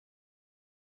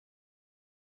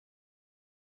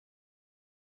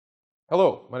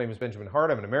Hello, my name is Benjamin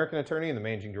Hart. I'm an American attorney and the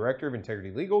Managing Director of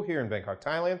Integrity Legal here in Bangkok,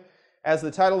 Thailand. As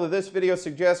the title of this video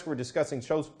suggests, we're discussing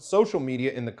social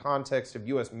media in the context of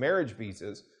U.S. marriage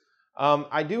visas.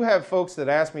 I do have folks that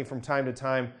ask me from time to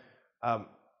time,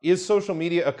 is social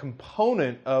media a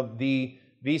component of the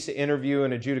visa interview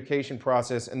and adjudication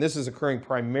process? And this is occurring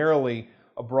primarily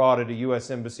abroad at a U.S.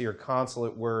 embassy or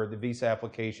consulate where the visa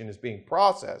application is being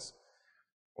processed.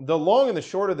 The long and the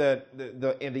short of that,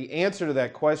 the answer to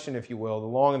that question, if you will, the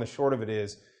long and the short of it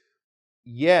is,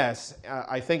 yes,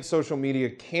 I think social media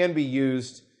can be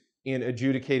used in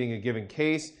adjudicating a given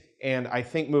case, and I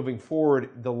think moving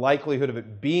forward, the likelihood of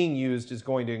it being used is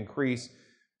going to increase,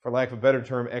 for lack of a better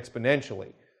term,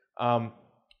 exponentially.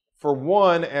 For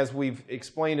one, as we've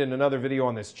explained in another video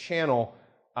on this channel,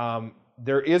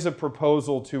 there is a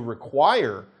proposal to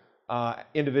require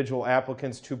individual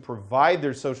applicants to provide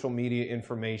their social media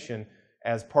information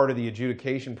as part of the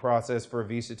adjudication process for a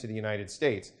visa to the United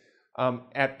States.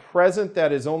 At present,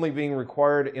 that is only being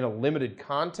required in a limited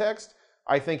context.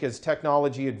 I think as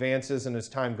technology advances and as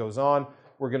time goes on,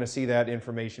 we're going to see that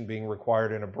information being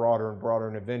required in a broader and broader,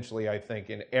 and eventually, I think,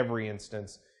 in every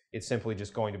instance, it's simply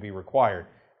just going to be required.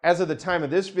 As of the time of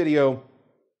this video,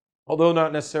 although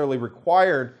not necessarily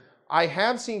required, I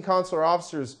have seen consular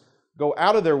officers go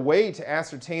out of their way to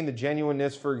ascertain the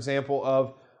genuineness, for example,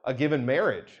 of a given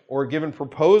marriage or a given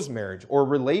proposed marriage or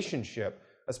relationship,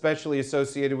 especially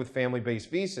associated with family-based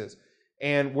visas.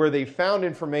 And where they found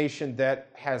information that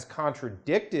has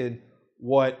contradicted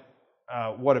what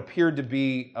appeared to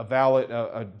be a valid,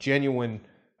 a genuine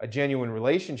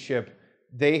relationship,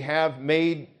 they have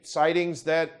made sightings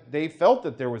that they felt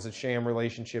that there was a sham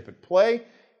relationship at play.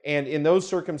 And in those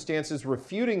circumstances,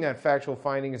 refuting that factual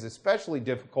finding is especially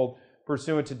difficult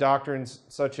pursuant to doctrines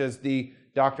such as the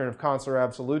doctrine of consular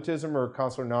absolutism or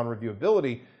consular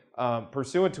non-reviewability,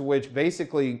 pursuant to which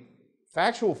basically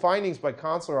factual findings by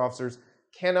consular officers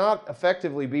cannot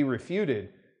effectively be refuted.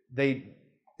 They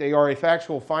are a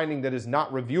factual finding that is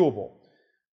not reviewable.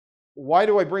 Why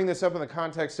do I bring this up in the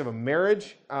context of a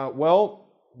marriage? Well,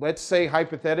 let's say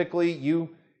hypothetically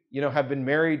you have been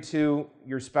married to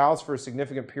your spouse for a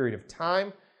significant period of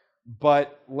time,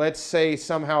 but let's say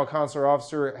somehow a consular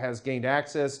officer has gained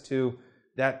access to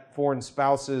that foreign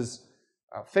spouse's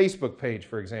Facebook page,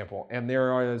 for example, and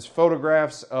there are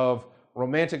photographs of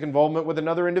romantic involvement with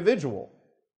another individual.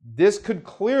 This could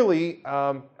clearly,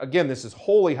 again, this is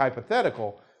wholly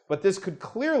hypothetical, but this could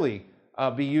clearly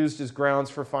be used as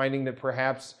grounds for finding that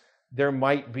perhaps there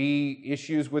might be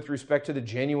issues with respect to the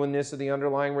genuineness of the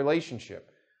underlying relationship.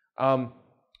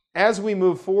 As we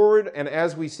move forward and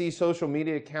as we see social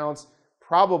media accounts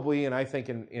probably, and I think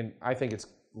it's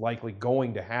likely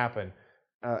going to happen,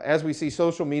 as we see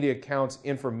social media accounts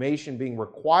information being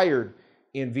required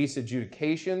in visa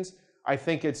adjudications, I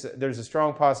think there's a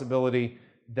strong possibility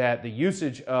that the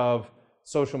usage of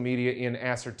social media in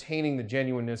ascertaining the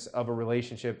genuineness of a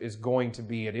relationship is going to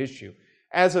be at issue.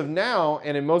 As of now,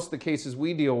 and in most of the cases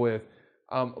we deal with,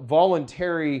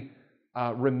 voluntary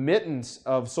remittance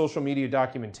of social media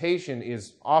documentation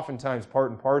is oftentimes part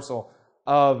and parcel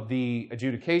of the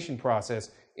adjudication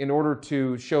process in order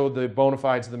to show the bona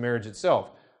fides of the marriage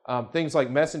itself. Things like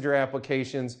messenger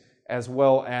applications, as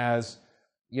well as,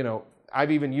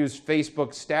 I've even used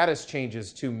Facebook status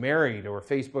changes to married or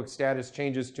Facebook status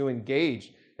changes to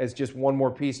engaged as just one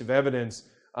more piece of evidence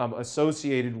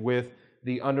associated with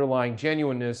the underlying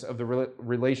genuineness of the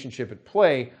relationship at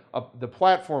play, the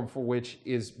platform for which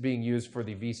is being used for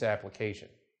the visa application.